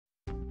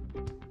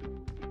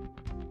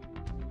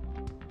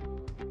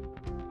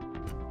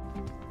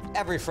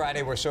Every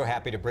Friday, we're so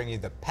happy to bring you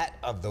the Pet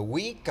of the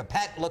Week, a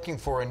pet looking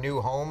for a new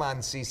home on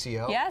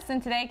CCO. Yes,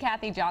 and today,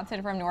 Kathy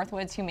Johnson from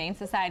Northwoods Humane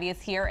Society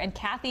is here. And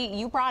Kathy,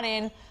 you brought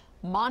in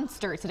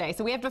Monster today,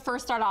 so we have to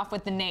first start off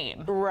with the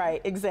name.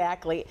 Right,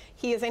 exactly.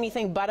 He is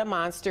anything but a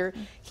monster.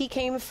 He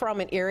came from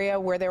an area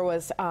where there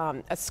was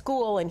a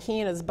school, and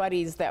he and his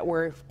buddies that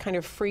were kind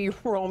of free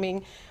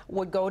roaming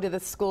would go to the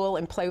school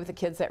and play with the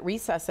kids at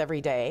recess every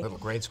day. Little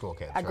grade school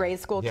kids. Right? Grade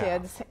school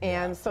kids,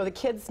 and so the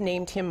kids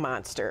named him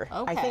Monster.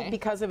 Okay. I think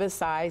because of his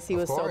size, he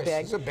was so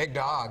big. He's a big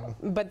dog.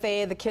 But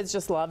the kids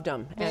just loved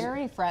him.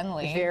 Very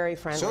friendly. Very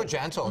friendly. So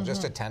gentle,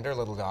 just a tender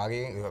little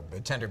doggy,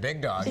 a tender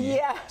big doggy.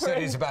 Yeah. Said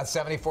he's about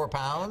 74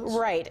 pounds.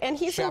 Right, and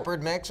he's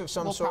shepherd mix of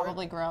some sort. Will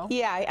probably grow.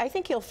 Yeah, I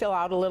think he'll fill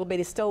out a little bit.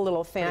 He's still a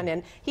little thin,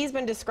 and he's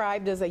been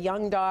described as a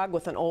young dog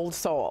with an old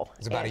soul.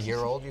 He's about a year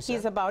old, you said?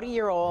 He's about a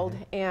year old,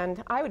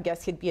 and I would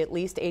guess he'd be at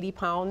least 80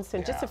 pounds,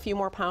 and just a few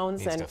more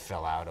pounds. Needs to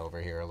fill out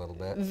over here a little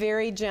bit.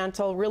 Very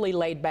gentle, really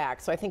laid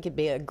back, so I think he'd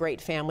be a great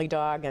family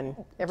dog, and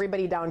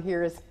everybody down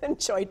here has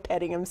enjoyed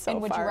petting him so far.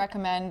 And would you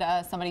recommend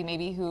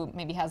somebody who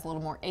has a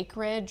little more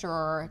acreage,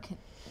 or?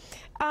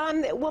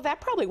 Well,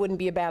 that probably wouldn't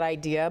be a bad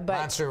idea, but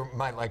Monster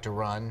might like to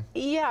run.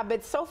 Yeah,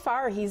 but so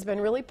far he's been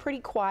really pretty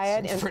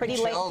quiet and pretty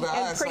laid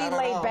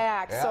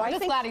back. Yeah. So I'm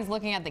just glad he's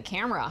looking at the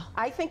camera.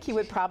 I think he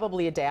would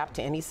probably adapt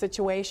to any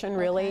situation,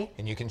 really. Okay.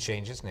 And you can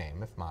change his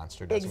name if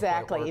Monster doesn't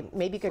exactly. quite work.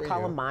 Maybe you could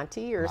call him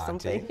Monty or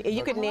something.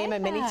 You could name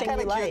him anything you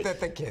like. It's cute that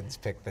the kids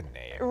pick the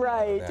name.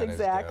 Right,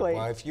 exactly.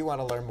 Well, if you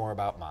want to learn more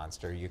about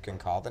Monster, you can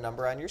call the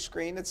number on your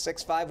screen at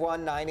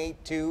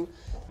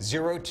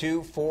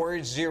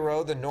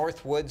 651-982-0240, the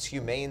Northwoods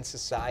Humane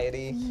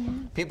Society.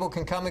 People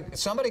can come,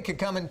 somebody could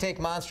come and take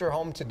Monster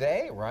home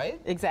today, right?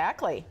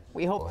 Exactly.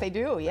 We hope they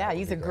do. Yeah,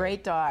 he's a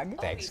great dog.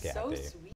 Thanks, Kathy.